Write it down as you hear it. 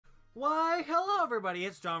Why, hello everybody,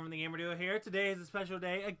 it's John from the GamerDuo here. Today is a special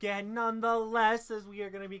day, again, nonetheless, as we are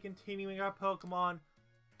going to be continuing our Pokemon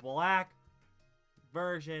Black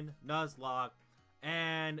version Nuzlocke.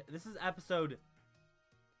 And this is episode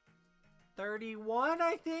 31,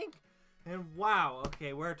 I think? And wow,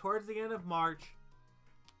 okay, we're towards the end of March.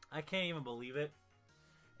 I can't even believe it.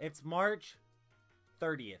 It's March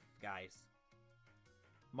 30th, guys.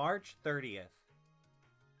 March 30th.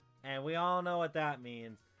 And we all know what that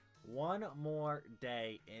means. One more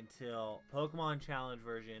day until Pokemon Challenge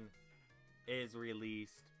version is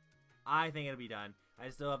released. I think it'll be done.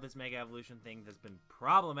 I still have this Mega Evolution thing that's been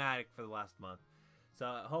problematic for the last month. So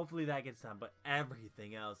hopefully that gets done. But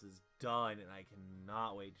everything else is done. And I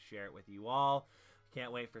cannot wait to share it with you all.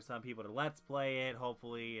 Can't wait for some people to Let's Play it,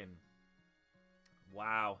 hopefully. And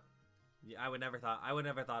wow. I would never thought I would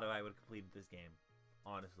have completed this game.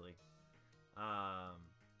 Honestly.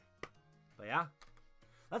 But yeah.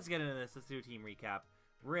 Let's get into this. Let's do a team recap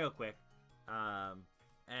real quick.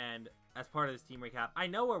 And as part of this team recap, I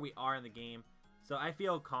know where we are in the game, so I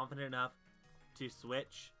feel confident enough to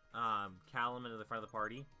switch Callum into the front of the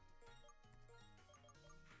party.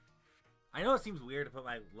 I know it seems weird to put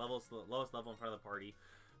my lowest level in front of the party,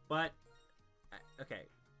 but okay.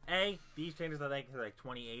 These trainers I think are like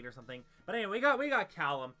 28 or something. But anyway, we got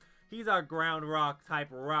Callum. He's our ground rock type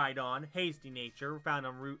Rhydon, hasty nature, found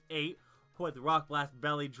on Route 8. With Rock Blast,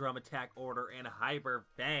 Belly Drum, Attack Order, and Hyper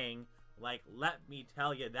Fang. Like, let me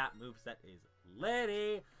tell you, that moveset is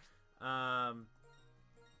litty. The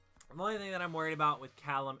only thing that I'm worried about with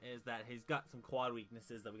Callum is that he's got some quad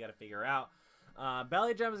weaknesses that we got to figure out.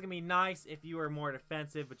 Belly Drum is going to be nice if you are more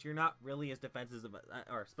defensive, but you're not really as defensive,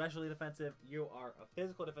 or especially defensive. You are a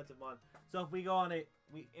physical defensive one. So if we go on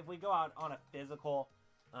if we go out on a physical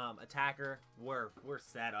attacker, we're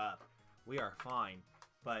set up. We are fine.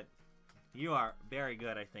 But you are very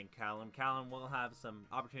good, I think, Callum. Callum will have some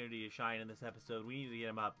opportunity to shine in this episode. We need to get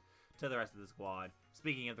him up to the rest of the squad.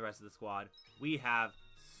 Speaking of the rest of the squad, we have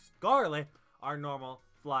Scarlet, our normal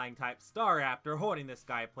flying type Staraptor, holding the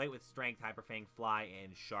Sky Plate with Strength, Hyper Fang, Fly,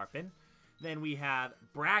 and Sharpen. Then we have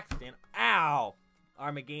Braxton, ow,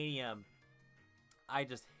 our Meganium. I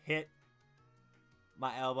just hit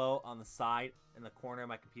my elbow on the side in the corner of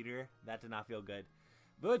my computer. That did not feel good.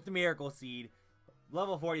 But with the Miracle Seed,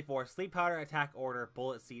 level 44, Sleep Powder, Attack Order,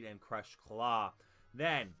 Bullet Seed, and Crush Claw.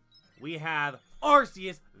 Then, we have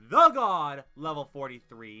Arceus the God, level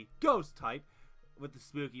 43, Ghost type, with the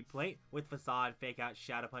Spooky Plate, with Facade, Fake Out,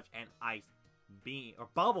 Shadow Punch, and Ice Beam, or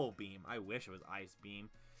Bubble Beam. I wish it was Ice Beam.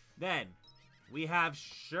 Then, we have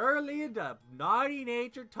Shirley the Naughty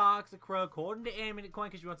Nature Toxicroak, holding the animated coin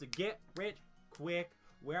because she wants to get rich quick.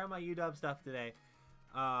 Where are my UW stuff today?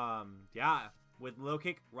 Yeah. With low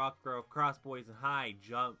kick, rock throw, cross boys, and high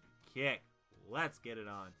jump kick. Let's get it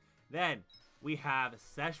on. Then we have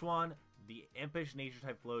Szechuan, the impish nature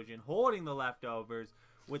type Flosion, holding the leftovers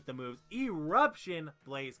with the moves Eruption,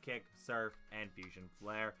 Blaze Kick, Surf, and Fusion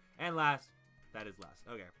Flare. And last, that is last.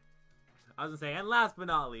 Okay. I was gonna say, and last but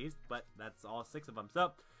not least, but that's all 6 of them.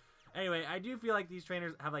 So, anyway, I do feel like these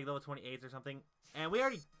trainers have like level 28s or something. And we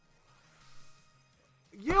already...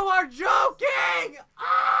 You are joking!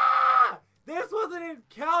 Ah! This was an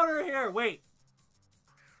encounter here. Wait.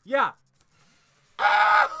 Yeah.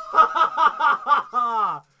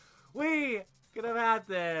 We could have had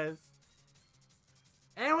this.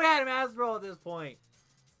 And we had Master Roll at this point.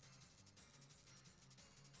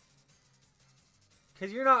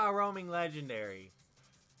 Because you're not a roaming legendary.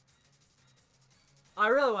 I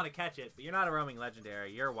really want to catch it, but you're not a roaming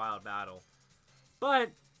legendary. You're a wild battle.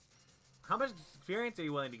 But how much experience are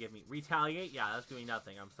you willing to give me? Retaliate? Yeah, that's doing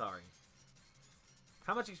nothing. I'm sorry.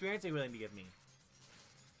 How much experience are you willing to give me?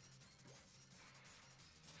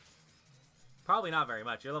 Probably not very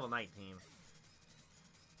much. You're level 19.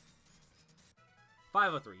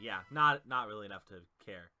 503. Yeah, not really enough to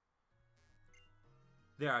care.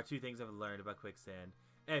 There are 2 things I've learned about quicksand.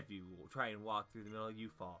 If you try and walk through the middle, you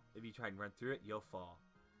fall. If you try and run through it, you'll fall.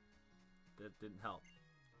 That didn't help.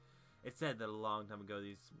 It's said that a long time ago,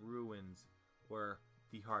 these ruins were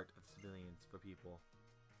the heart of civilians for people.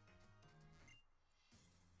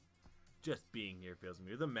 Just being here fills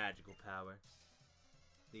me with a magical power.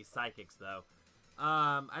 These psychics, though.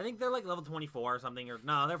 I think they're like level 24 or something. Or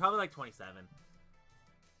no, they're probably like 27.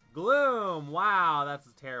 Gloom! Wow, that's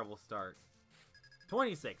a terrible start.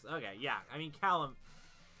 26. Okay, yeah. I mean, Callum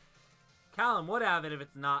would have it if it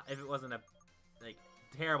wasn't a like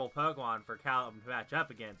terrible Pokemon for Callum to match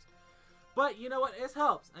up against. But you know what? This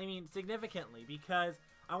helps. I mean, significantly, because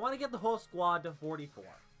I want to get the whole squad to 44.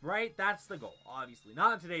 Right? That's the goal, obviously.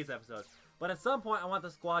 Not in today's episode. But at some point, I want the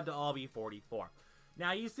squad to all be 44.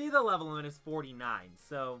 Now, you see the level limit is 49,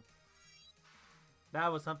 so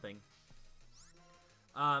that was something.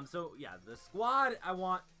 So, yeah, the squad, I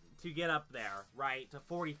want to get up there, right, to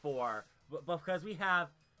 44, because we have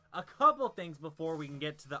a couple things before we can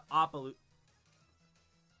get to the Opaloo.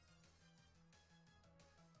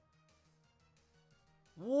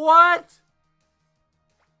 What?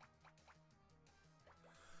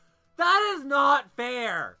 That is not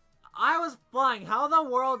fair. I was flying. How in the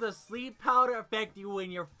world does sleep powder affect you when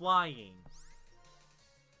you're flying?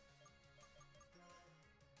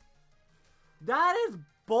 That is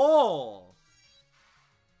bull.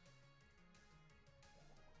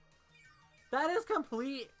 That is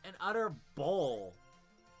complete and utter bull.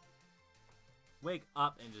 Wake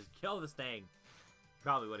up and just kill this thing.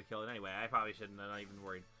 Probably would have killed it anyway. I probably shouldn't. I'm not even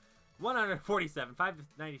worried. 147.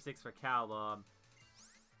 596 for Callum.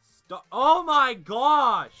 Oh my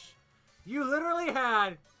gosh! You literally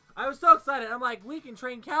had... I was so excited. I'm like, we can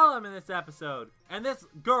train Callum in this episode. And this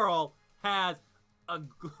girl has a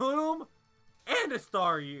Gloom and a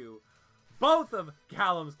Staryu. Both of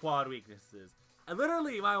Callum's quad weaknesses. And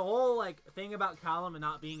literally, my whole like thing about Callum and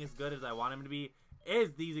not being as good as I want him to be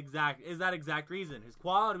is that exact reason. His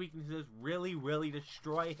quad weaknesses really, really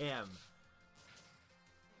destroy him.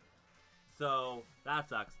 So, that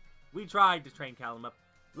sucks. We tried to train Callum up.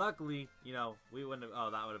 Luckily, you know, we wouldn't have... Oh,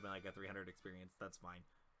 that would have been like a 300 experience. That's fine.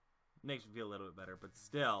 Makes me feel a little bit better, but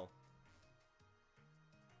still.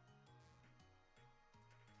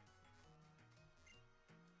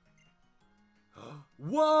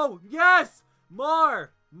 Whoa! Yes!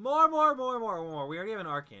 More! More! We already have an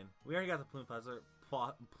Arcan. We already got the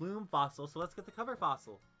Plume Fossil, so let's get the Cover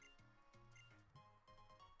Fossil.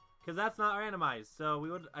 Because that's not randomized,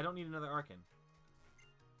 so I don't need another Arcan.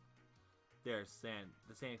 There's sand.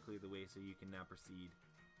 The sand cleared the way, so you can now proceed.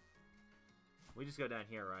 We just go down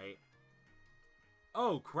here, right?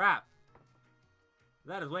 Oh, crap!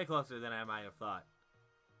 That is way closer than I might have thought.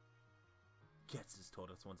 Gets has told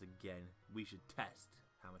us once again, we should test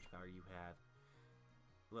how much power you have.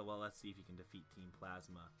 Well, let's see if you can defeat Team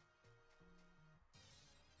Plasma.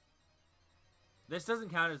 This doesn't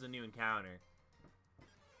count as a new encounter.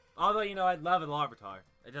 Although, you know, I'd love a Larvitar.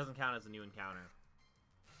 It doesn't count as a new encounter.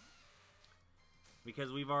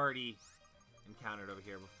 Because we've already encountered over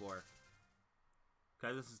here before.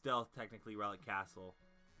 Because this is still technically Relic Castle.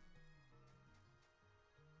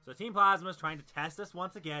 So Team Plasma is trying to test us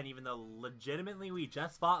once again, even though legitimately we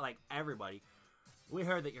just fought like everybody. We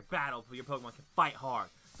heard that your Pokemon can fight hard.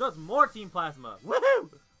 So it's more Team Plasma.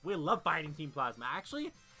 Woohoo! We love fighting Team Plasma.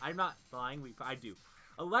 Actually, I'm not lying. I do.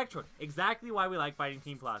 Electrode. Exactly why we like fighting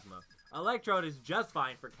Team Plasma. Electrode is just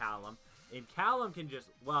fine for Callum. And Callum can just...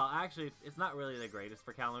 Well, actually, it's not really the greatest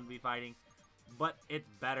for Callum to be fighting. But it's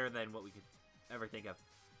better than what we could ever think of.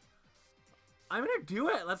 I'm gonna do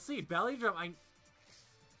it. Let's see. Belly Drum.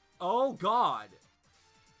 Oh, God.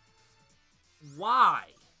 Why?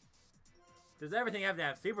 Does everything have to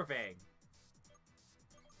have Super Fang?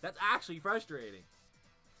 That's actually frustrating.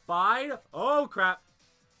 Fine. Oh, crap.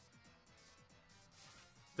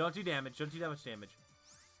 Don't do damage. Don't do that much damage.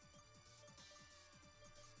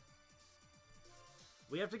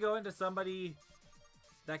 We have to go into somebody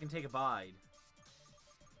that can take a bide.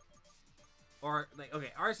 Or, like,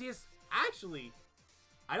 okay, Arceus, actually,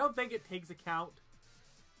 I don't think it takes account.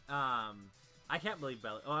 I can't believe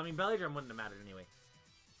Belly... Oh, I mean, Belly Drum wouldn't have mattered anyway.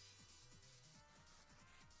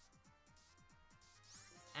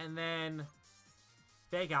 And then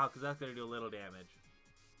Fake Out, because that's going to do a little damage.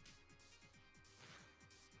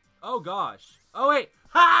 Oh, gosh. Oh, wait.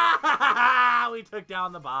 Ha ha ha ha! We took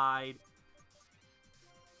down the bide.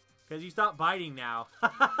 Because you stopped biting now.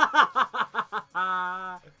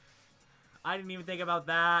 I didn't even think about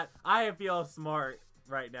that. I feel smart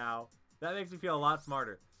right now. That makes me feel a lot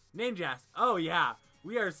smarter. Ninjas. Oh, yeah.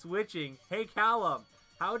 We are switching. Hey, Callum.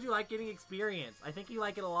 How would you like getting experience? I think you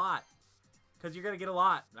like it a lot. Because you're going to get a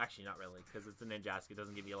lot. Actually, not really. Because it's a Ninjask. It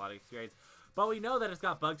doesn't give you a lot of experience. But we know that it's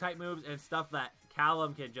got Bug-type moves and stuff that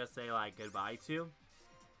Callum can just say, like, goodbye to.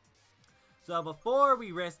 So before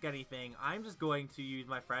we risk anything, I'm just going to use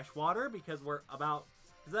my fresh water because we're about...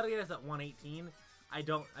 Because that'll get us at 118. I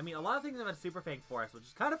mean, a lot of things have a Super Fang for us, which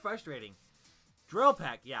is kind of frustrating. Drill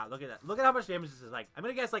Peck. Yeah, look at that. Look at how much damage this is. Like, I'm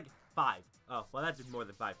going to guess, like, 5. Oh, well, that did more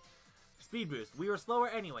than 5. Speed Boost. We were slower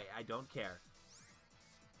anyway. I don't care.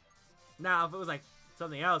 Now, if it was, like,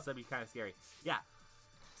 something else, that'd be kind of scary. Yeah.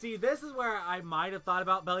 See, this is where I might have thought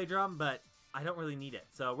about Belly Drum, but I don't really need it.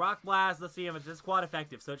 So, Rock Blast, let's see if it's just quad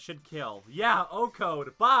effective, so it should kill. Yeah,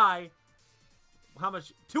 O-Code. Bye! How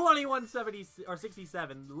much? 2170 or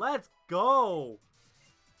 67. Let's go!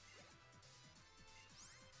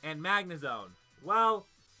 And Magnezone. Well,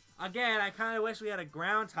 again, I kind of wish we had a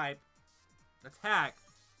ground type attack.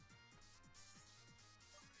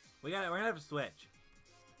 We're gonna have to switch.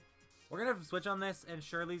 We're gonna have to switch on this, and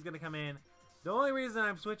Shirley's gonna come in. The only reason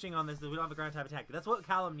I'm switching on this is we don't have a ground type attack. That's what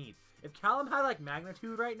Callum needs. If Callum had like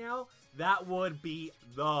magnitude right now, that would be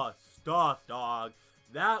the stuff, dog.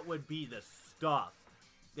 That would be the stuff.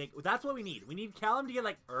 That's what we need. We need Callum to get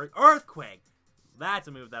like Earthquake. That's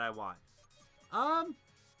a move that I want.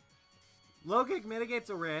 Low kick mitigates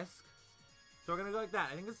a risk. So we're gonna go like that.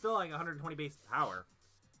 I think it's still like 120 base power.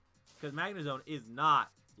 Because Magnezone is not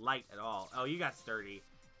light at all. Oh, you got sturdy.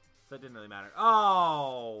 So it didn't really matter.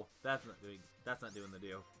 Oh, that's not doing the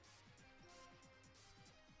do.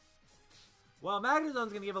 Well,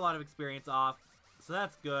 Magnezone's gonna give a lot of experience off. So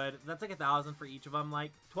that's good. That's like 1,000 for each of them.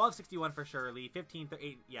 Like 1261 for Shirley,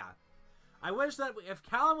 1538. Yeah. I wish that if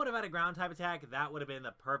Callum would have had a ground type attack, that would have been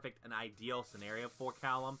the perfect and ideal scenario for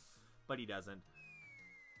Callum. But he doesn't.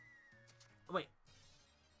 Wait.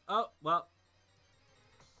 Oh, well.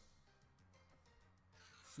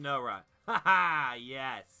 Snow Run. Haha,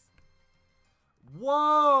 yes.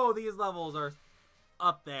 Whoa, these levels are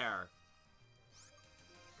up there.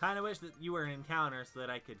 Kind of wish that you were an encounter so that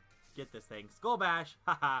I could get this thing. Skull Bash.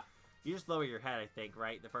 Haha. You just lower your head, I think,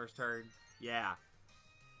 right? The first turn. Yeah.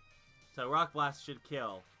 So Rock Blast should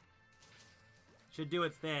kill. Should do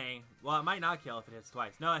its thing. Well, it might not kill if it hits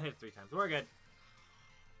twice. No, it hits 3 times. We're good.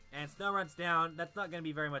 And Snow Run's down. That's not going to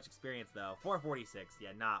be very much experience, though. 446. Yeah,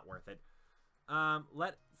 not worth it.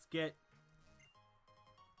 Let's get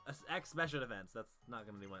a X special defense. That's not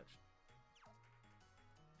going to do much.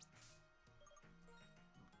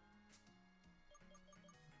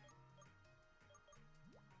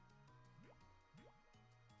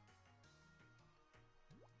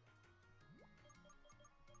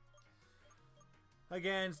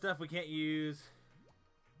 Again, stuff we can't use.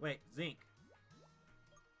 Wait, Zinc.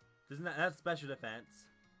 Isn't that's special defense?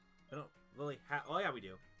 I don't really have. Oh yeah, we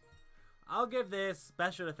do. I'll give this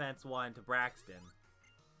special defense one to Braxton.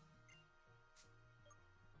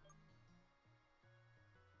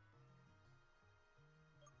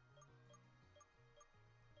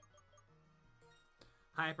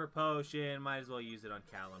 Hyper Potion. Might as well use it on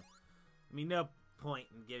Callum. I mean, no point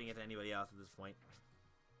in giving it to anybody else at this point.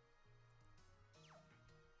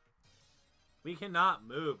 We cannot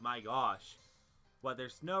move, my gosh. What,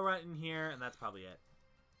 there's Snow Run in here, and that's probably it.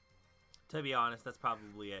 To be honest, that's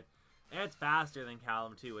probably it. And it's faster than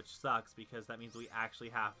Callum, too, which sucks, because that means we actually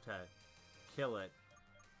have to kill it.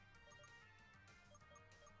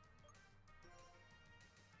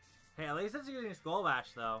 Hey, at least it's using Skull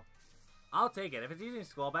Bash, though. I'll take it. If it's using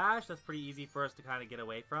Skull Bash, that's pretty easy for us to kind of get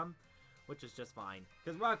away from, which is just fine.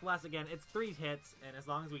 Because Rock Blast, again, it's 3 hits, and as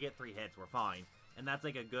long as we get 3 hits, we're fine. And that's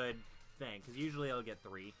like a good thing, because usually it'll get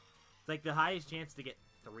 3. It's like the highest chance to get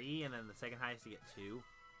 3, and then the second highest to get 2.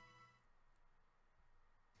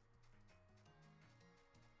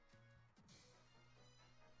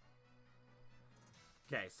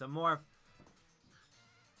 Okay, some more.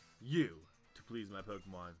 You, to please my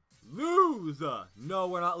Pokemon, lose! No,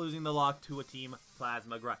 we're not losing the lock to a Team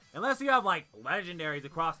Plasma Grunt. Unless you have, like, legendaries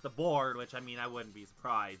across the board, which, I mean, I wouldn't be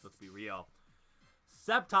surprised, let's be real.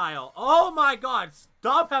 Sceptile. Oh my god,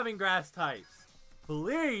 stop having grass types.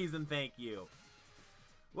 Please and thank you.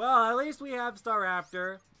 Well, at least we have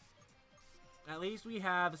Staraptor. At least we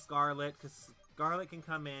have Scarlet, because Scarlet can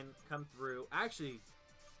come through. Actually,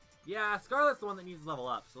 yeah, Scarlet's the one that needs to level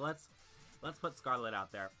up. So let's put Scarlet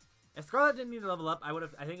out there. If Scarlet didn't need to level up, I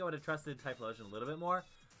think I would have trusted Typhlosion a little bit more.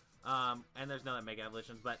 And there's no Mega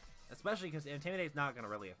Evolutions, but especially because Intimidate's not going to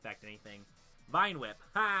really affect anything. Vine Whip.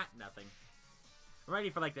 Ha! Nothing. I'm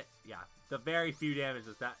ready for, like, the very few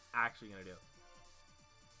damages that's actually going to do.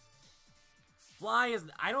 Fly is,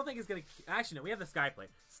 I don't think it's going to, actually, no, we have the Sky Plate.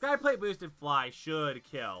 Sky Plate boosted Fly should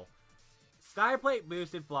kill. Sky Plate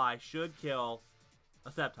boosted Fly should kill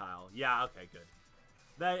a Sceptile. Yeah, okay,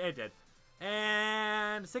 good. It did.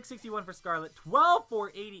 And 661 for Scarlet. 12 for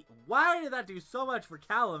 80. Why did that do so much for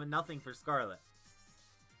Callum and nothing for Scarlet?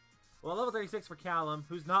 Well, level 36 for Callum,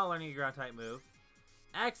 who's not learning a ground type move.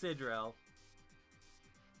 Excadrill.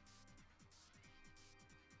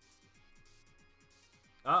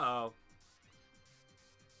 Uh-oh.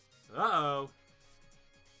 Uh-oh.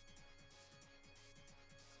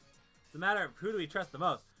 It's a matter of who do we trust the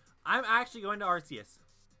most. I'm actually going to Arceus.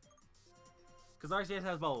 Because Arceus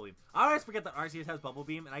has Bubble Beam. I always forget that Arceus has Bubble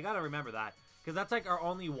Beam, and I gotta remember that. Because that's like our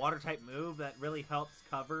only water type move that really helps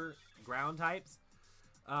cover ground types.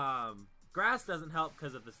 Grass doesn't help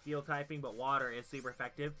because of the steel typing, but water is super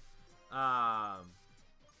effective.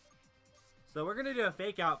 So we're going to do a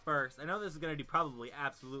fake out first. I know this is going to do probably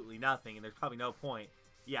absolutely nothing, and there's probably no point.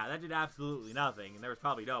 Yeah, that did absolutely nothing, and there was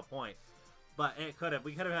probably no point. But it could have.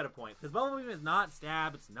 We could have had a point. Because Bubble Beam is not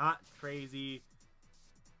stab. It's not crazy.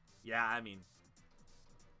 Yeah, I mean.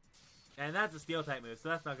 And that's a steel type move, so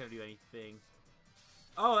that's not going to do anything.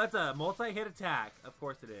 Oh, that's a multi-hit attack. Of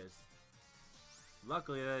course it is.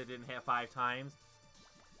 Luckily that it didn't hit 5 times.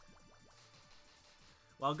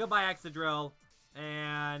 Well, goodbye Excadrill.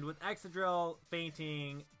 And with Excadrill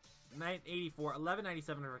fainting, 984,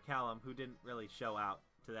 1197 for Callum, who didn't really show out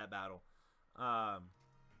to that battle.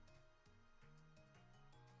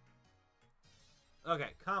 Okay,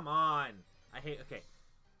 come on. I hate, okay.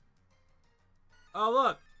 Oh,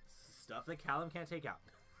 look. Stuff that Callum can't take out.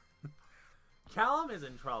 Callum is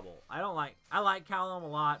in trouble. I like Callum a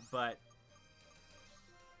lot, but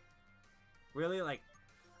really, like,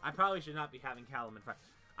 I probably should not be having Callum in front.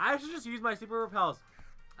 I should just use my super repels.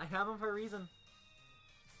 I have them for a reason.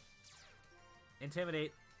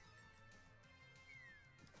 Intimidate.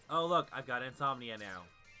 Oh, look, I've got Insomnia now.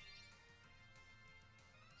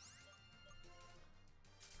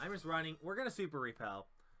 I'm just running. We're going to super repel.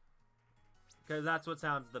 Because that's what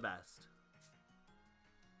sounds the best.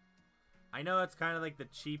 I know it's kind of like the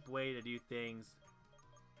cheap way to do things.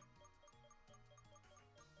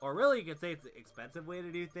 Or really, you could say it's the expensive way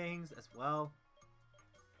to do things as well.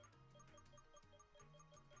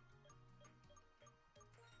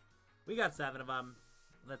 We got 7 of them.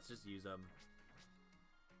 Let's just use them.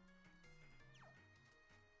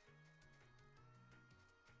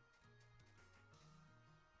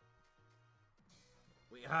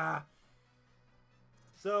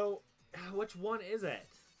 So, which one is it?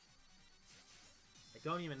 I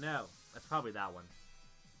don't even know. That's probably that one.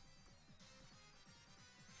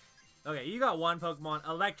 Okay, you got one Pokemon,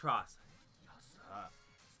 Electros.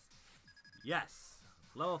 Yes.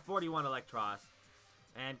 Level 41 Electros.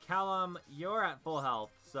 And Callum, you're at full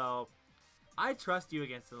health, so I trust you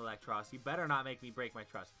against an Electros. You better not make me break my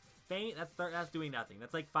trust. Faint, that's doing nothing.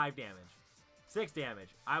 That's like 5 damage. 6 damage.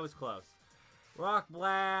 I was close. Rock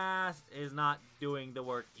Blast is not doing the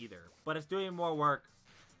work either. But it's doing more work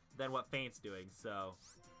than what Faint's doing, so.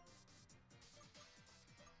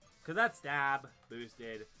 Because that's Stab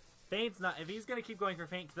boosted. Faint's not. If he's going to keep going for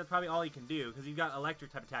Faint, because that's probably all he can do. Because he's got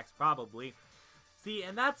electric type attacks probably. See,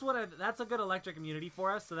 and that's a good electric immunity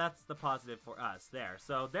for us. So that's the positive for us there.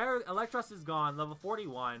 So there, Electros is gone. Level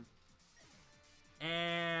 41.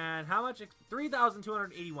 And how much?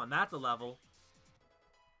 3,281. That's a level.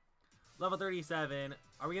 Level 37.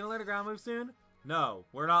 Are we going to learn a ground move soon? No,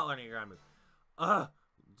 we're not learning a ground move.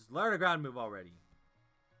 Just learn a ground move already.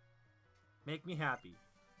 Make me happy.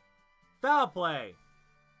 Foul Play.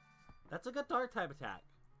 That's a good dark type attack.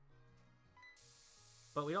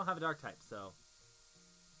 But we don't have a dark type, so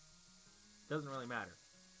doesn't really matter.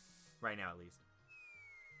 Right now, at least.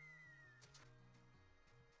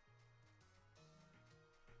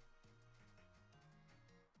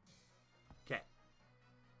 Okay.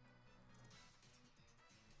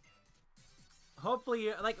 Hopefully,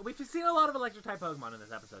 like, we've seen a lot of electric type Pokemon in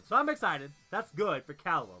this episode, so I'm excited. That's good for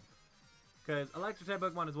Callum. Because electric type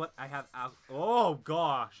Pokemon is what I have out. Oh,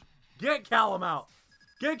 gosh. Get Callum out.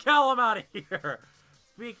 Get Callum out of here.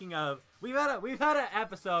 Speaking of, we've had an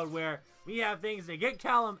episode where we have things to get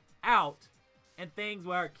Callum out and things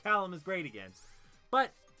where Callum is great against.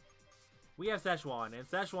 But we have Szechuan, and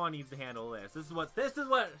Szechuan needs to handle this. This is what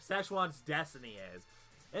Szechuan's destiny is.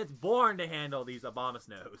 It's born to handle these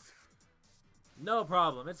Abomasnows. No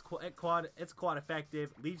problem. It's quad effective.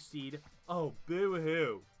 Leech Seed. Oh,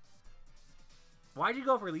 boo-hoo. Why'd you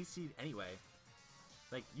go for Leech Seed anyway?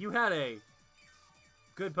 Like, you had a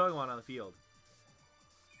good Pokemon on the field.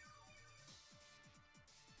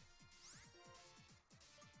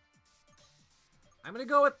 I'm gonna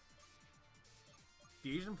go with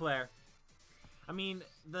Fusion Flare. I mean,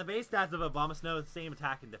 the base stats of Abomasnow is the same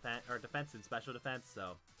attack and defense, or defense and special defense,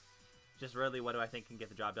 so just really what do I think can get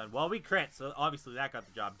the job done? Well, we crit, so obviously that got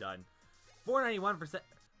the job done. 491 for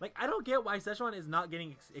like, I don't get why Szechuan is not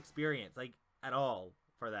getting experience, like, at all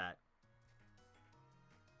for that.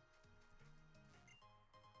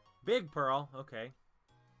 Big Pearl, okay.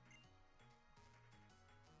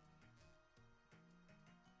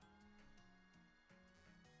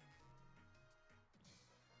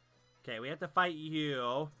 Okay, we have to fight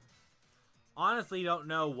you. Honestly, don't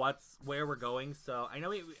know where we're going, so I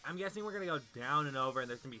know I'm guessing we're gonna go down and over, and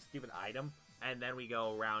there's gonna be a stupid item, and then we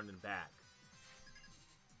go around and back.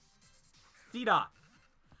 C-Dot.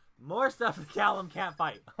 More stuff that Callum can't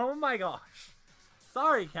fight. Oh my gosh.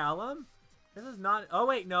 Sorry, Callum. This is not... Oh,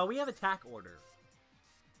 wait, no. We have attack order.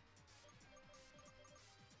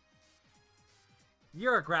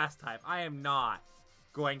 You're a grass type. I am not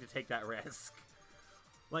going to take that risk.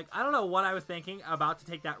 Like, I don't know what I was thinking about to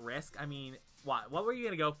take that risk. I mean, what? What were you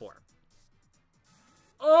going to go for?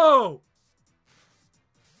 Oh!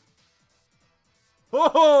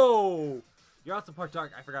 Oh! You're also part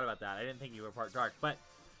dark. I forgot about that. I didn't think you were part dark, but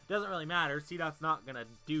it doesn't really matter. C-Dot's not going to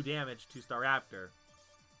do damage to Staraptor.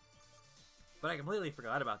 But I completely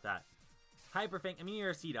forgot about that. Hyperfang, I mean,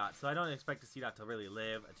 you're a C-Dot, so I don't expect a C-Dot to really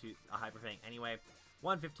live to a Hyperfang anyway.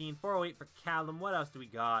 115, 408 for Callum. What else do we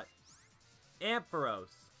got? Ampharos.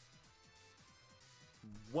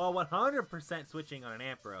 Well, 100% switching on an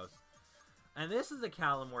Ampharos. And this is a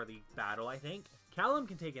Callum-worthy battle, I think. Callum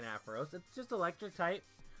can take an Ampharos. It's just electric type.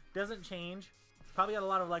 Doesn't change. Probably got a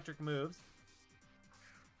lot of electric moves.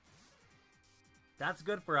 That's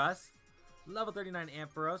good for us. Level 39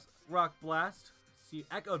 Ampharos. Rock Blast. See,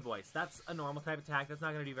 Echoed Voice. That's a normal type attack. That's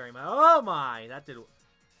not going to do very much. Oh my! That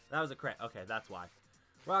was a crit. Okay, that's why.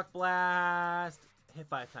 Rock Blast. Hit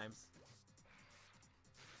 5 times.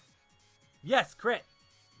 Yes, crit!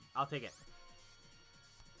 I'll take it.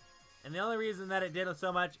 And the only reason that it did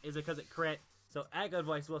so much is because it crit. So Echoed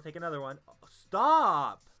Voice will take another one. Oh,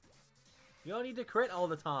 stop! You don't need to crit all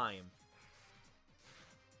the time.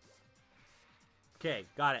 Okay,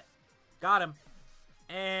 got it. Got him.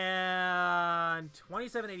 And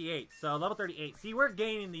 2788. So level 38. See, we're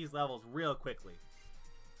gaining these levels real quickly.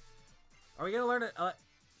 Are we going to learn it?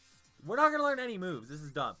 We're not going to learn any moves. This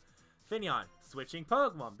is dumb. Finneon. Switching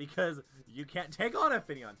Pokemon because you can't take on a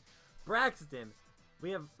Finneon. Braxton.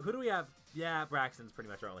 We have... Who do we have? Yeah, Braxton's pretty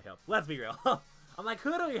much our only help. Let's be real. I'm like,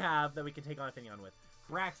 who do we have that we can take on a Finneon with?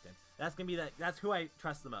 Braxton. That's going to be that's who I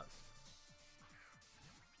trust the most.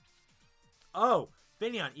 Oh,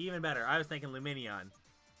 Finneon, even better. I was thinking Luminion.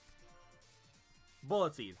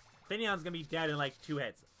 Bullet Seed. Finneon's gonna be dead in like 2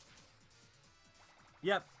 hits.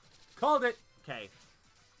 Yep. Called it. Okay.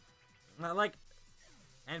 Like,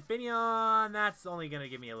 and Finneon, that's only gonna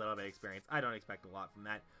give me a little bit of experience. I don't expect a lot from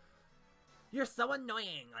that. You're so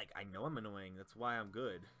annoying. Like, I know I'm annoying. That's why I'm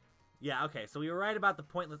good. Yeah, okay, so we were right about the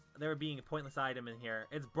pointless, there being a pointless item in here.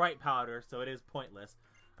 It's bright powder, so it is pointless.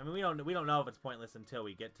 I mean, we don't know if it's pointless until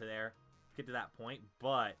we get to that point,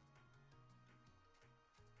 but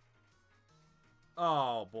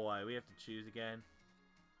oh boy, we have to choose again.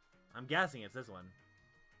 I'm guessing it's this one.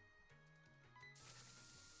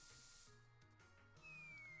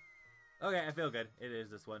 Okay, I feel good. It is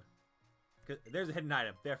this one. 'Cause there's a hidden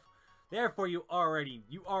item. Therefore, you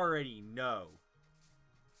already know.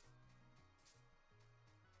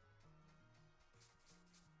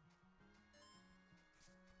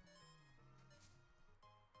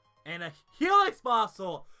 And a Helix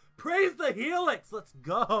fossil! Praise the Helix! Let's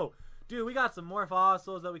go! Dude, we got some more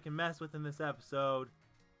fossils that we can mess with in this episode.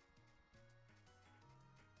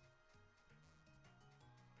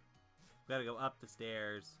 We gotta go up the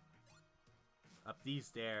stairs. Up these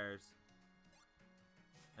stairs.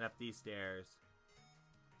 And up these stairs.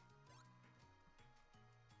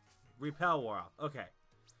 Repel wore off. Okay.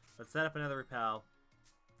 Let's set up another repel.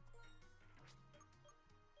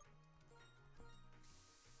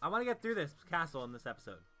 I want to get through this castle in this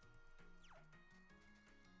episode.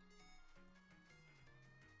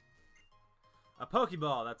 A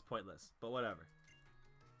Pokeball, that's pointless, but whatever.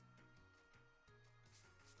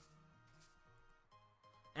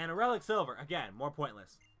 And a Relic Silver, again, more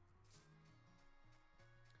pointless.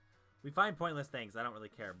 We find pointless things, I don't really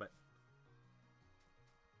care, but...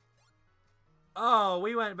 Oh,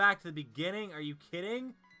 we went back to the beginning? Are you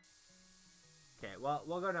kidding? Okay, well,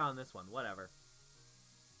 we'll go down this one, whatever.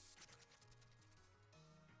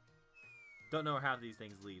 Don't know where half of these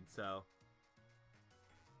things lead, so...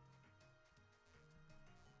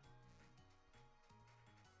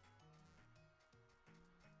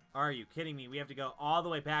 Are you kidding me? We have to go all the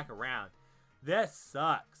way back around. This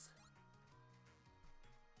sucks.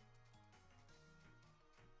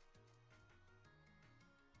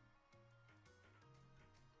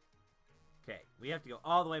 Okay, we have to go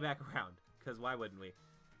all the way back around. Because why wouldn't we?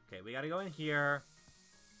 Okay, we gotta go in here.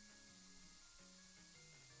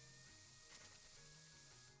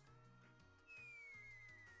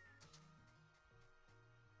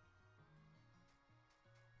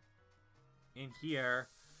 In here.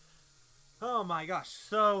 Oh my gosh.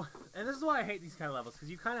 So, and this is why I hate these kind of levels, because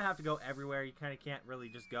you kind of have to go everywhere. You kind of can't really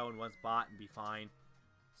just go in one spot and be fine.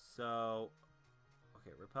 So,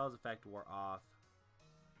 okay, Repel's effect wore off.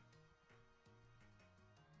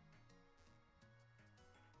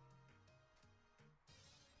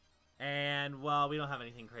 And, well, we don't have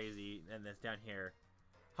anything crazy in this down here.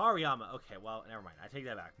 Hariyama. Okay, well, never mind. I take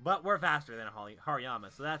that back. But we're faster than a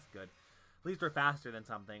Hariyama, so that's good. At least we're faster than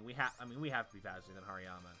something. We have to be faster than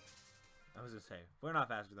Hariyama. I was gonna say, if we're not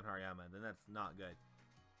faster than Hariyama, then that's not good.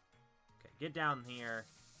 Okay, get down here.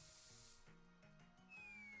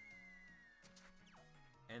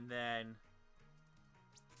 And then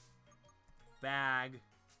bag.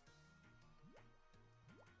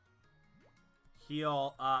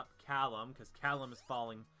 Heal up Callum, because Callum is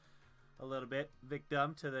falling a little bit.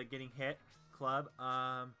 Victim to the getting hit club.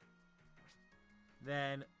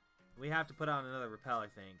 Then we have to put on another repel, I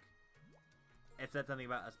think. It said something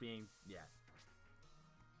about us being, yeah.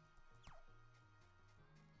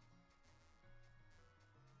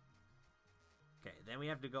 Okay, then we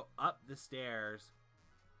have to go up the stairs.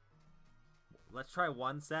 Let's try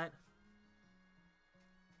one set.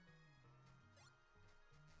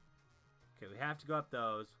 Okay, we have to go up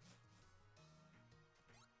those.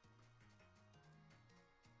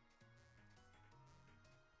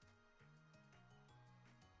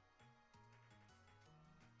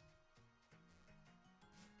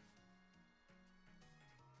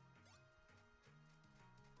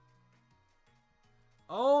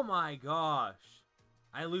 Oh my gosh.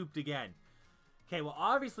 I looped again. Okay, well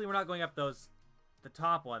obviously we're not going up the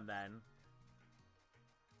top one then.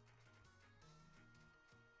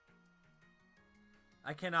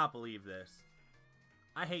 I cannot believe this.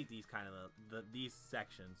 I hate these kind of these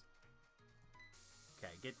sections.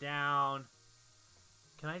 Okay, get down.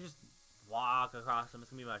 Can I just walk across them? It's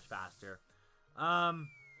gonna be much faster. I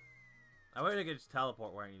wish I could just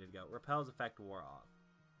teleport where I needed to go. Repel's effect wore off.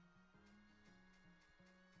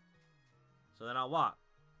 So then I'll walk.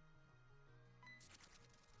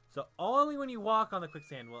 So only when you walk on the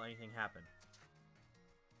quicksand will anything happen.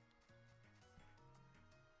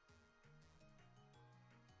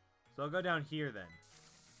 So I'll go down here then.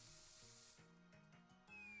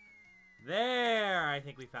 There! I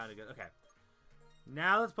think we found a good... Okay.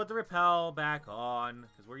 Now let's put the repel back on.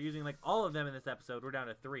 Because we're using like all of them in this episode. We're down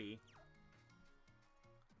to 3.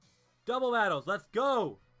 Double battles. Let's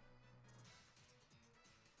go!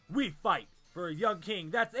 We fight for a young king.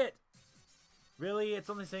 That's it! Really? It's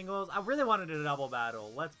only singles? I really wanted a double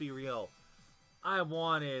battle. Let's be real. I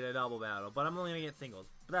wanted a double battle. But I'm only going to get singles.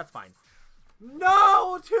 But that's fine.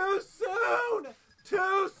 No! Too soon!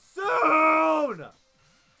 Too soon!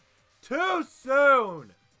 Too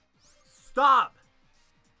soon! Stop!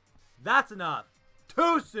 That's enough.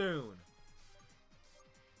 Too soon!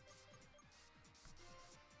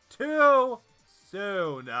 Too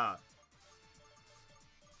soon!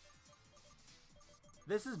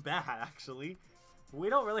 This is bad, actually. We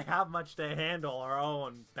don't really have much to handle our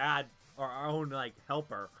own our own, like,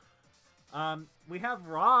 helper. We have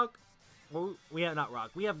Rock. Well, we have not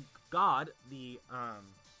Rock. We have God, the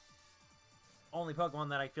only Pokemon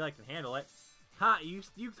that I feel like can handle it. Ha! You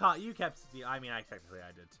kept. I mean, technically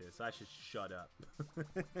I did too, so I should shut up.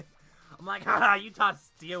 I'm like, haha! You taught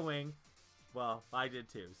Steel Wing. Well, I did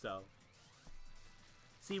too. So,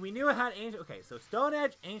 see, we knew it had ancient. Okay, so Stone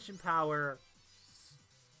Edge, Ancient Power,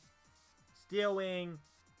 Steel Wing.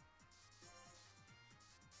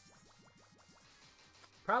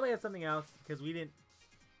 Probably had something else because we didn't.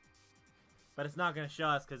 But it's not going to show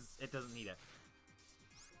us because it doesn't need it.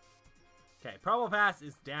 Okay, Promo Pass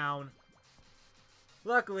is down.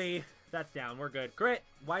 Luckily, that's down. We're good. Crit!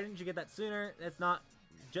 Why didn't you get that sooner? It's not...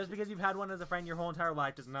 Just because you've had one as a friend your whole entire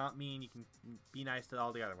life does not mean you can be nice to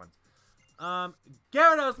all the other ones.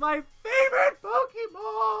 Gyarados, my favorite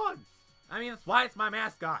Pokemon! I mean, that's why it's my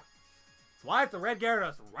mascot. That's why it's a red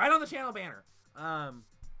Gyarados right on the channel banner.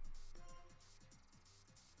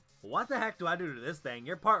 What the heck do I do to this thing?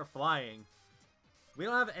 You're part flying. We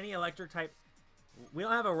don't have any electric type. We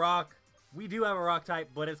don't have a rock. We do have a rock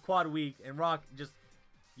type, but it's quad weak. And rock just...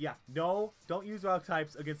 Yeah, no. Don't use rock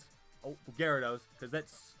types against Gyarados, because that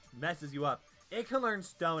messes you up. It can learn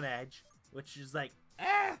Stone Edge, which is like...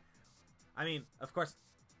 Eh! I mean, of course,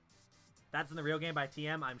 that's in the real game by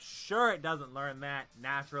TM. I'm sure it doesn't learn that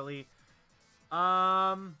naturally.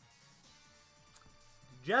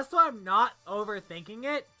 Just so I'm not overthinking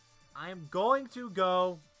it, I'm going to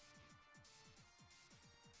go...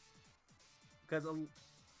 Because...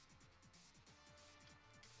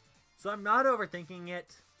 So I'm not overthinking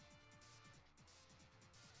it.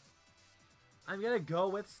 I'm going to go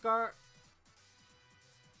with Scar...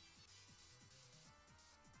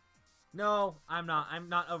 No, I'm not. I'm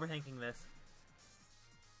not overthinking this.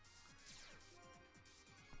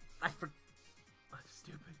 I'm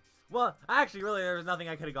stupid. Well, actually, really, there was nothing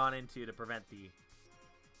I could have gone into to prevent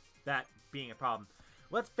that being a problem.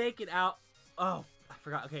 Let's fake it out. Oh, I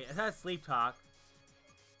forgot. Okay, it has Sleep Talk.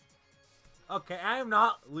 Okay, I am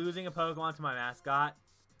not losing a Pokemon to my mascot.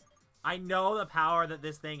 I know the power that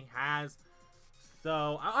this thing has.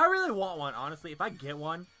 So, I really want one, honestly. If I get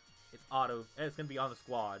one, it's auto. It's going to be on the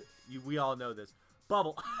squad. We all know this.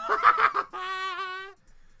 Bubble.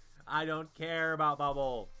 I don't care about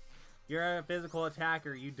Bubble. You're a physical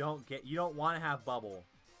attacker. You don't want to have Bubble.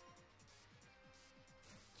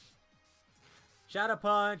 Shadow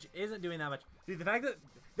Punch isn't doing that much. Dude, the fact that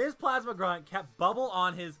this Plasma Grunt kept Bubble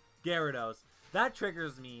on his Gyarados, that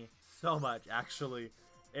triggers me so much, actually.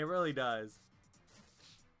 It really does.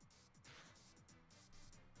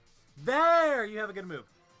 There! You have a good move.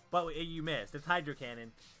 But you missed. It's Hydro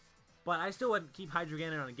Cannon. But I still wouldn't keep Hydro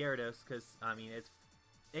Cannon on a Gyarados, because, I mean,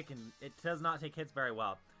 it does not take hits very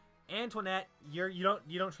well. Antoinette, you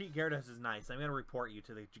don't treat Gyarados as nice. I'm gonna report you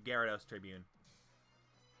to the Gyarados Tribune.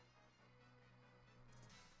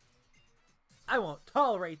 I won't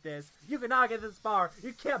tolerate this. You cannot get this far.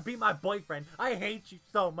 You can't beat my boyfriend. I hate you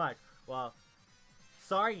so much. Well,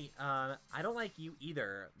 sorry. I don't like you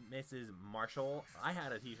either, Mrs. Marshall. I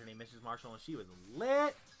had a teacher named Mrs. Marshall, and she was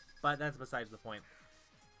lit. But that's besides the point.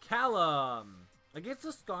 Callum against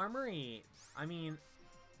the Skarmory. I mean,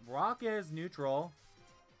 Rock is neutral.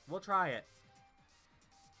 We'll try it.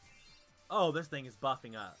 Oh, this thing is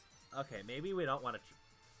buffing up. Okay, maybe we don't want to...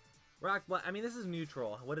 Rock, I mean, this is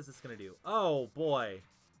neutral. What is this going to do? Oh, boy.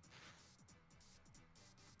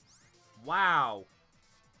 Wow.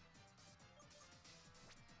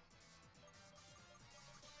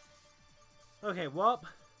 Okay, well,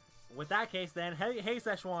 with that case then, hey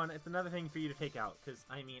Szechuan, it's another thing for you to take out. Because,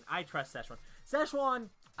 I mean, I trust Szechuan. Szechuan,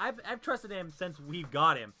 I've trusted him since we've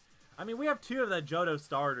got him. I mean, we have 2 of the Johto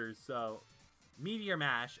starters, so... Meteor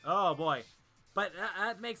Mash. Oh, boy. But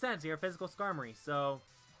that makes sense. You're a physical Skarmory, so...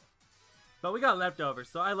 But we got leftovers,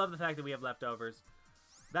 so I love the fact that we have leftovers.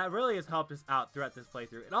 That really has helped us out throughout this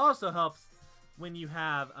playthrough. It also helps when you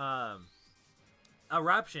have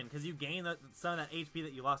Eruption, because you gain some of that HP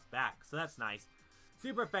that you lost back. So that's nice.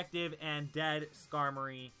 Super effective and dead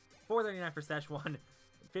Skarmory. 439 for Szechuan.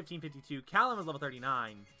 1552. Callum is level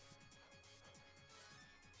 39.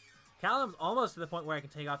 Callum's almost to the point where I can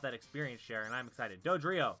take off that experience share, and I'm excited.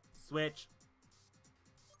 Dodrio. Switch.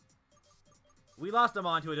 We lost a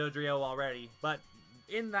Mon to a Dodrio already, but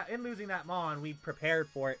in losing that Mon, we prepared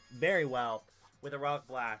for it very well with a Rock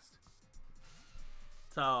Blast.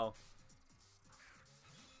 So,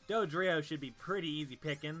 Dodrio should be pretty easy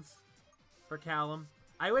pickings for Callum.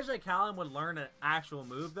 I wish that Callum would learn an actual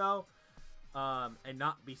move, though, and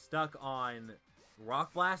not be stuck on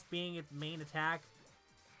Rock Blast being its main attack.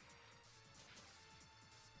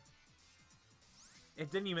 It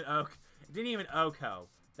didn't even OHKO.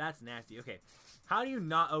 That's nasty. Okay. How do you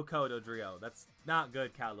not OHKO Dodrio? That's not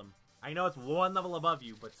good, Callum. I know it's 1 level above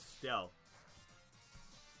you, but still.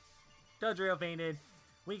 Dodrio fainted.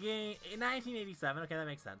 We gained in 1987. Okay, that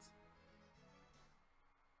makes sense.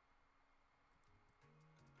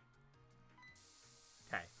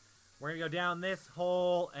 Okay. We're gonna go down this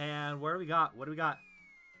hole, and what do we got? What do we got?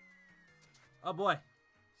 Oh boy.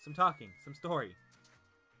 Some talking. Some story.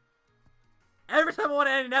 Every time I want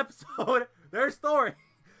to end an episode, there's story.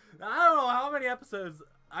 I don't know how many episodes.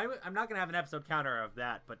 I'm not going to have an episode counter of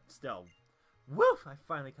that, but still. Woof! I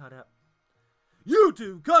finally caught up. You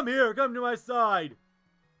two, come here! Come to my side!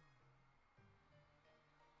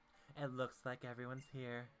 It looks like everyone's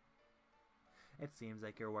here. It seems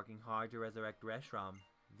like you're working hard to resurrect Reshiram,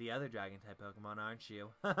 the other Dragon-type Pokemon, aren't you?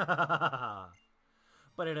 But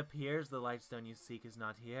it appears the Lightstone you seek is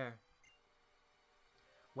not here.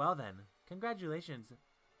 Well then, congratulations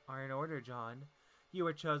are in order, John. You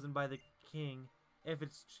were chosen by the king. If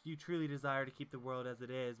you truly desire to keep the world as it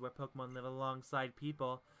is, where Pokemon live alongside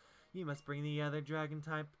people, you must bring the other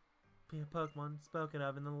Dragon-type Pokemon spoken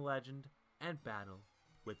of in the legend and battle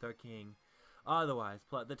with our king. Otherwise,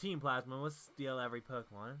 the Team Plasma must steal every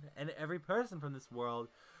Pokemon and every person from this world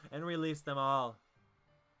and release them all.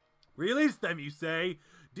 Release them, you say?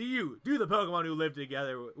 Do the Pokemon who live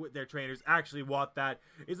together with their trainers actually want that?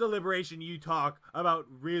 Is the liberation you talk about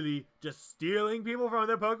really just stealing people from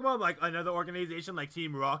their Pokemon like another organization like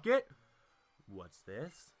Team Rocket? What's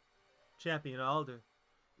this? Champion Alder,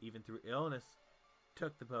 even through illness,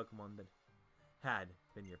 took the Pokemon that had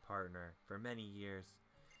been your partner for many years.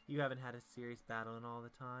 You haven't had a serious battle in all the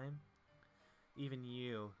time? Even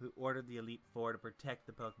you, who ordered the Elite Four to protect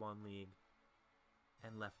the Pokemon League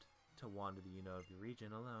and left to wander the Unova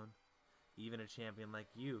region alone. Even a champion like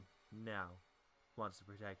you now wants to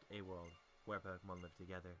protect a world where Pokemon live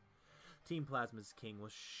together. Team Plasma's king will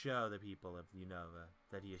show the people of Unova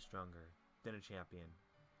that he is stronger than a champion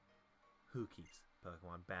who keeps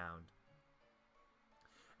Pokemon bound.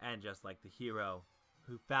 And just like the hero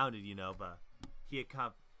who founded Unova, he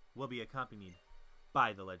will be accompanied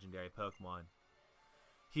by the legendary Pokemon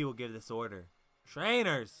he will give this order.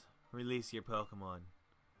 Trainers, release your Pokemon.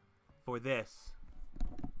 For this,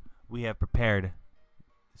 we have prepared a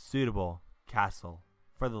suitable castle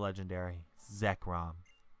for the legendary Zekrom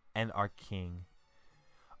and our king.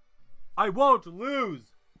 I won't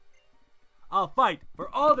lose! I'll fight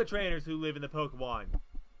for all the trainers who live in the Pokemon.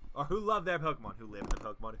 Or who love their Pokemon. Who live in the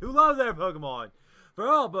Pokemon. Who love their Pokemon. For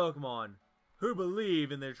all Pokemon who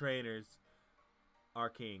believe in their trainers. Our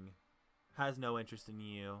king has no interest in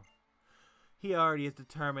you. He already is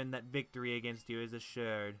determined that victory against you is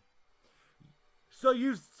assured. So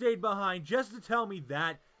you stayed behind just to tell me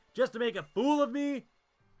that? Just to make a fool of me?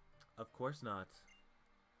 Of course not.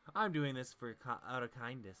 I'm doing this out of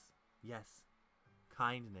kindness. Yes,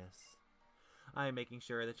 kindness. I am making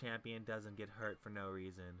sure the champion doesn't get hurt for no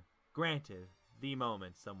reason. Granted, the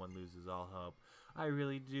moment someone loses all hope. I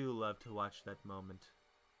really do love to watch that moment.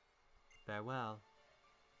 Farewell.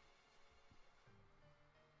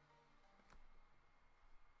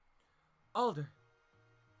 Alder,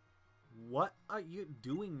 what are you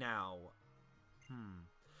doing now?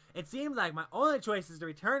 It seems like my only choice is to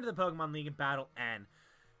return to the Pokemon League and battle N.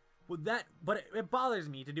 But it bothers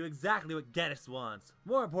me to do exactly what Geddes wants.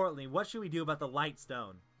 More importantly, what should we do about the Light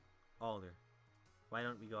Stone? Alder, why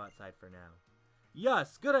don't we go outside for now?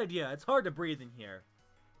 Yes, good idea. It's hard to breathe in here.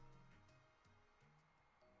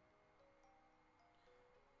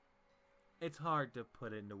 It's hard to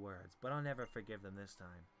put into words, but I'll never forgive them this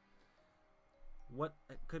time. What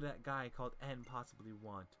could that guy called N possibly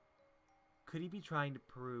want? Could he be trying to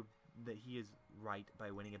prove that he is right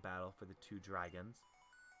by winning a battle for the two dragons?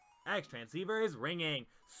 X-Transceiver is ringing.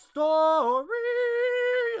 Story!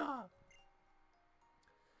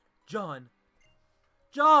 John.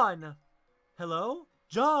 John! Hello?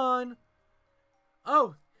 John!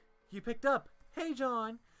 Oh, you picked up. Hey,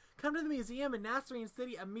 John. Come to the museum in Nazarene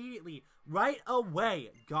City immediately. Right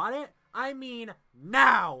away. Got it? I mean,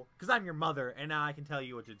 now! Because I'm your mother, and now I can tell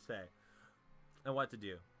you what to say. And what to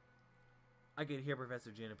do. I could hear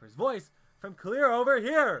Professor Juniper's voice from clear over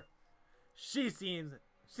here. She seems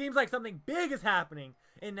like something big is happening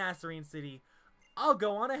in Nazarene City. I'll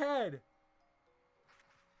go on ahead.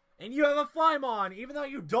 And you have a Flymon, even though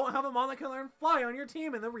you don't have a Mon that can learn Fly on your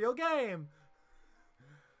team in the real game.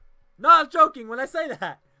 Not joking when I say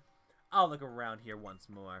that. I'll look around here once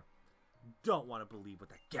more. Don't want to believe what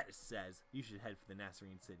that Geddes says. You should head for the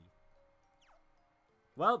Nazarene City.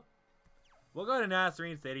 Well, we'll go to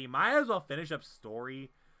Nazarene City. Might as well finish up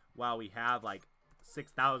story while we have like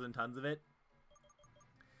 6,000 tons of it.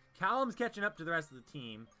 Callum's catching up to the rest of the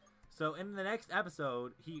team. So in the next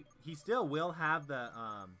episode, he still will have the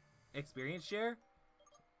experience share.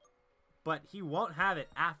 But he won't have it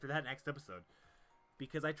after that next episode.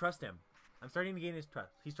 Because I trust him. I'm starting to gain his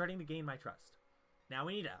trust. He's starting to gain my trust. Now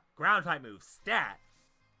we need a ground type move. Stat.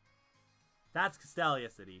 That's Castelia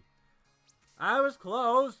City. I was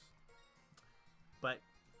close. But,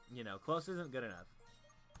 you know, close isn't good enough.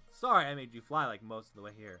 Sorry I made you fly like most of the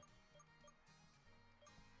way here.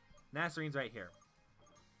 Nazarene's right here.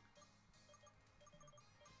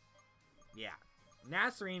 Yeah.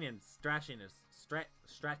 Nazarene and Stratian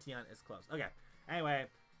is close. Okay. Anyway.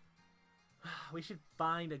 We should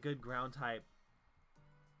find a good ground type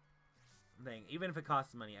thing. Even if it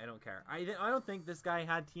costs money, I don't care. I don't think this guy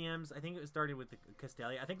had TMs. I think it started with the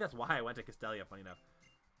Castelia. I think that's why I went to Castelia, funny enough.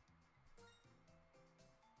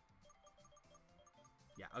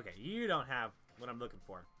 Yeah, okay. You don't have what I'm looking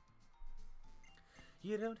for.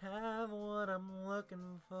 You don't have what I'm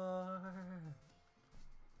looking for.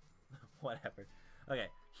 Whatever. Okay.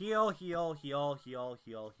 Heal, heal, heal, heal,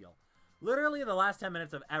 heal, heal. Literally the last 10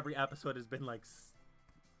 minutes of every episode has been like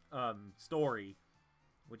story,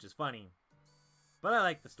 which is funny. But I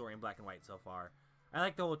like the story in black and white so far. I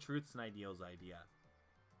like the whole truths and ideals idea.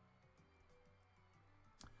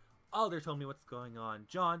 Alder told me what's going on.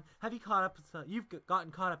 John, have you caught up? You've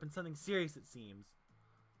gotten caught up in something serious, it seems.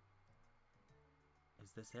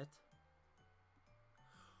 Is this it?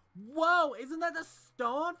 Whoa! Isn't that the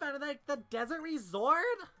stone found at like the desert resort?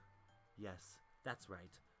 Yes, that's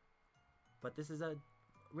right. But this is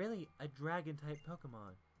really a dragon-type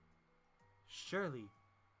Pokemon. Surely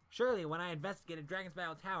when I investigated Dragon's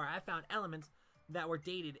Battle Tower, I found elements that were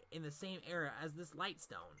dated in the same era as this light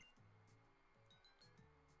stone.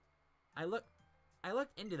 I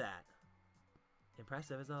looked into that.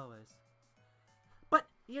 Impressive as always. But,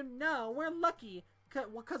 you know, we're lucky.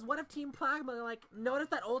 Because what if Team Plasma, like, noticed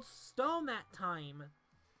that old stone that time?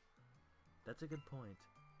 That's a good point.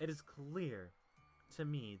 It is clear to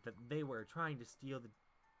me that they were trying to steal the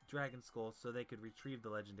Dragon Skull so they could retrieve the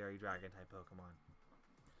legendary Dragon-type Pokemon.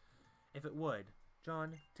 If it would,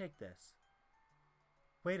 John, take this.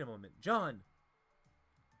 Wait a moment. John!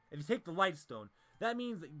 If you take the Light Stone, that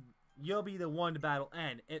means that you'll be the one to battle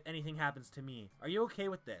N if anything happens to me. Are you okay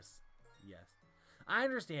with this? Yes. I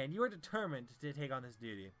understand. You are determined to take on this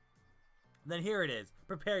duty. Then here it is.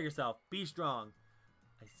 Prepare yourself. Be strong.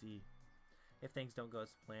 I see. If things don't go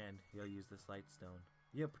as planned, you'll use this Light Stone.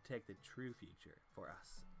 You'll protect the true future for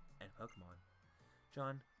us and Pokemon.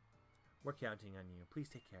 John, we're counting on you. Please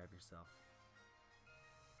take care of yourself.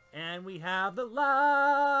 And we have the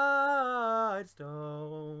Light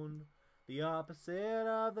Stone. The opposite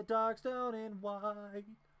of the Dark Stone in white.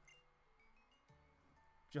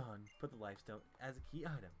 John, put the Life Stone as a key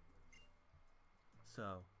item.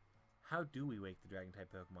 So, how do we wake the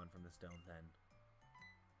Dragon-type Pokemon from the stone then?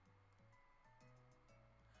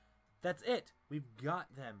 That's it! We've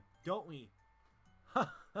got them, don't we?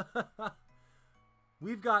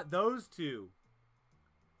 We've got those two.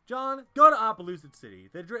 John, go to Opelousas City.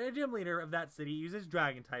 The gym leader of that city uses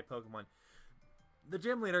Dragon-type Pokemon. The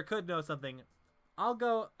gym leader could know something. I'll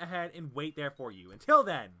go ahead and wait there for you. Until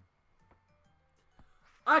then,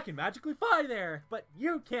 I can magically fly there, but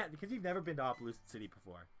you can't because you've never been to Opelousas City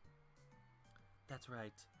before. That's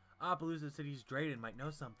right. Opelousas City's Drayden might know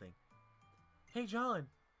something. Hey, John.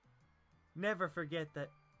 Never forget that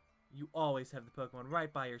you always have the Pokemon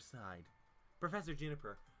right by your side. Professor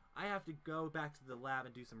Juniper, I have to go back to the lab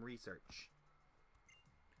and do some research.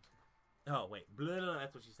 Oh, wait. Blah, blah, blah,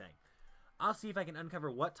 that's what she's saying. I'll see if I can uncover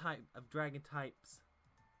what type of dragon types.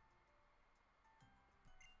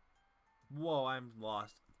 Whoa, I'm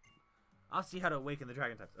lost. I'll see how to awaken the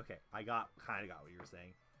dragon types. Okay, I kind of got what you were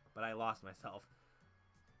saying, but I lost myself.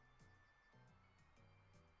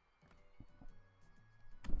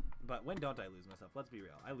 But when don't I lose myself? Let's be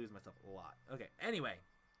real. I lose myself a lot. Okay, anyway.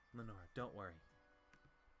 Lenore, don't worry.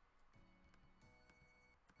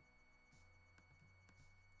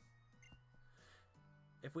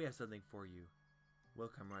 If we have something for you, we'll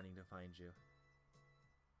come running to find you.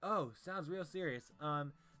 Oh, sounds real serious.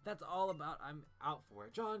 That's all about I'm out for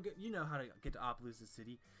it. John, you know how to get to Opelousas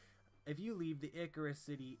City. If you leave from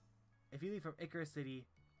Icarus City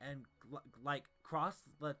and like cross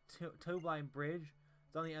the Toblind Bridge,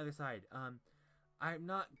 it's on the other side. I'm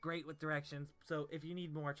not great with directions, so if you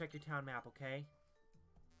need more, check your town map, okay?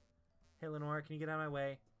 Hey, Lenore, can you get out of my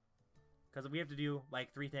way? Because we have to do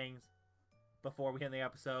like 3 things before we end the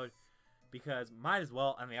episode, because might as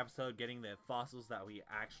well end the episode getting the fossils that we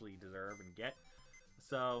actually deserve and get.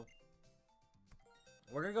 So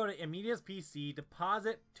we're gonna go to Amelia's PC,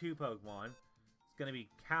 deposit 2 Pokemon. It's gonna be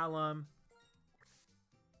Callum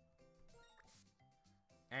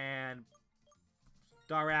and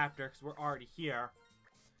Staraptor, because we're already here.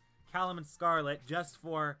 Callum and Scarlet, just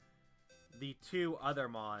for the 2 other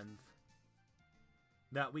Mons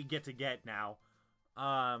that we get to get now.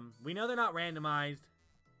 We know they're not randomized,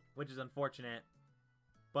 which is unfortunate,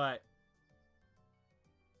 but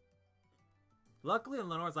luckily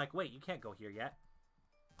Lenore's like, wait, you can't go here yet.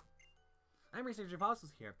 I'm researching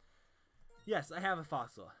fossils here. Yes, I have a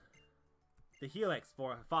fossil. The Helix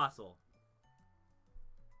for a fossil.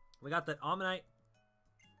 We got that Omanyte.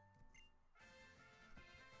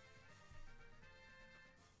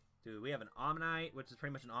 Dude, we have an Omanyte, which is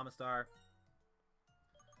pretty much an Omastar.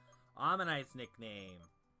 Omanyte's nickname.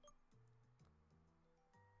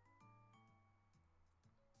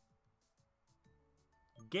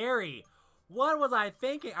 Gary. What was I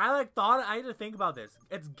thinking? I had to think about this.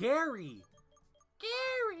 It's Gary.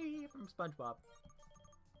 Gary from SpongeBob.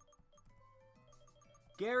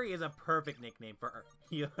 Gary is a perfect nickname for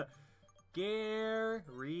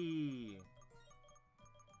Gary.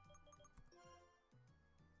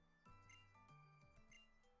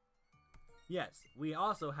 Yes, we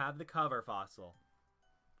also have the cover fossil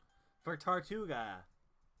for Tartuga.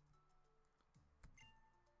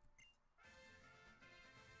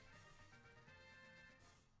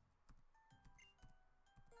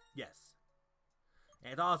 Yes.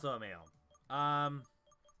 And it's also a male.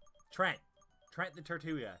 Trent the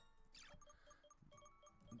Tortuga.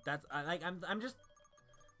 That's I'm just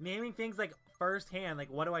naming things like firsthand.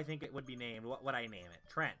 Like, what do I think it would be named? What would I name it?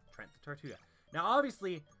 Trent the Tortuga. Now,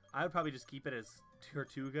 obviously, I would probably just keep it as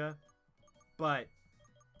Tortuga, but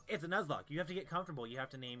it's a Nuzlocke. You have to get comfortable. You have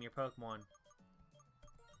to name your Pokemon.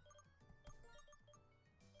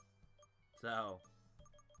 So,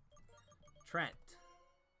 Trent.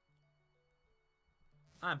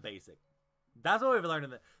 I'm basic. That's what we've learned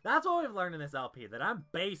in this LP. That I'm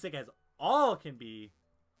basic as all can be.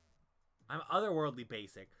 I'm otherworldly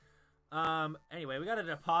basic. Anyway, we gotta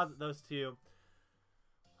deposit those 2.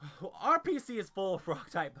 Our PC is full of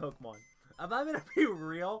Rock-type Pokemon. If I'm gonna be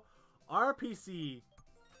real, our PC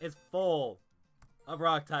is full of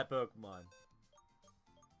rock-type Pokemon.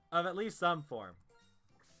 Of at least some form.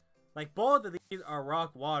 Like, both of these are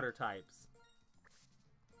rock-water types.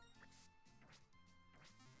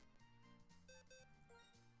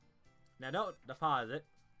 Now, don't deposit.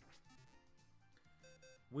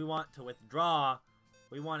 We want to withdraw.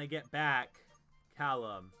 We want to get back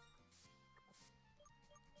Callum.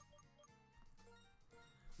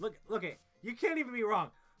 Look it. You can't even be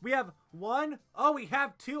wrong. We have one. Oh, we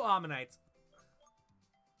have two Ammonites.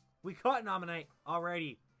 We caught an Ammonite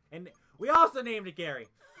already. And we also named it Gary.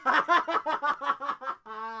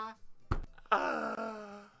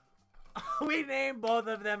 We named both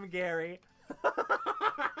of them Gary.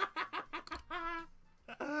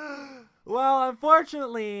 Well,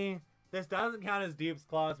 unfortunately, this doesn't count as dupes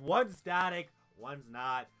clause. One's static, one's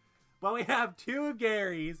not. But we have two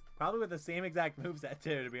Garys, probably with the same exact moveset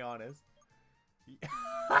too, to be honest.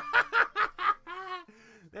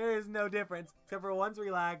 There is no difference, except for one's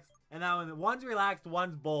relaxed, and that one's relaxed,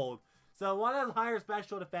 one's bold. So one has higher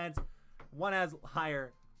special defense, one has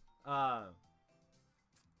higher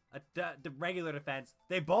regular defense.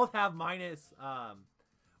 They both have minus,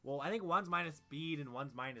 well, I think one's minus speed and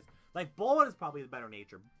one's minus, like, bold is probably the better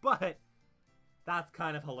nature, but that's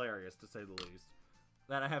kind of hilarious to say the least.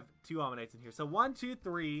 That I have two Ammonites in here. So 1, 2,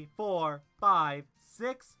 3, 4, 5,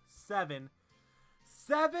 6, 7.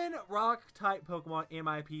 7 rock-type Pokemon in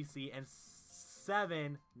my PC and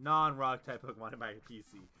 7 non-rock-type Pokemon in my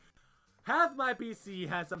PC. Half my PC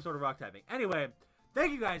has some sort of rock typing. Anyway,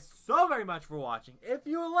 thank you guys so very much for watching. If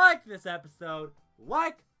you liked this episode,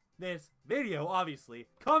 like this video, obviously.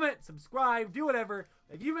 Comment, subscribe, do whatever.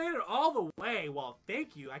 If you made it all the way, well,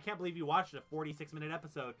 thank you. I can't believe you watched a 46-minute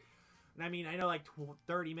episode. And I mean, I know like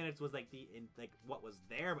 30 minutes was like what was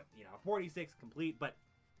there, but you know, 46 complete. But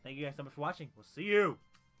thank you guys so much for watching. We'll see you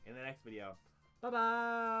in the next video.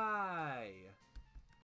 Bye-bye.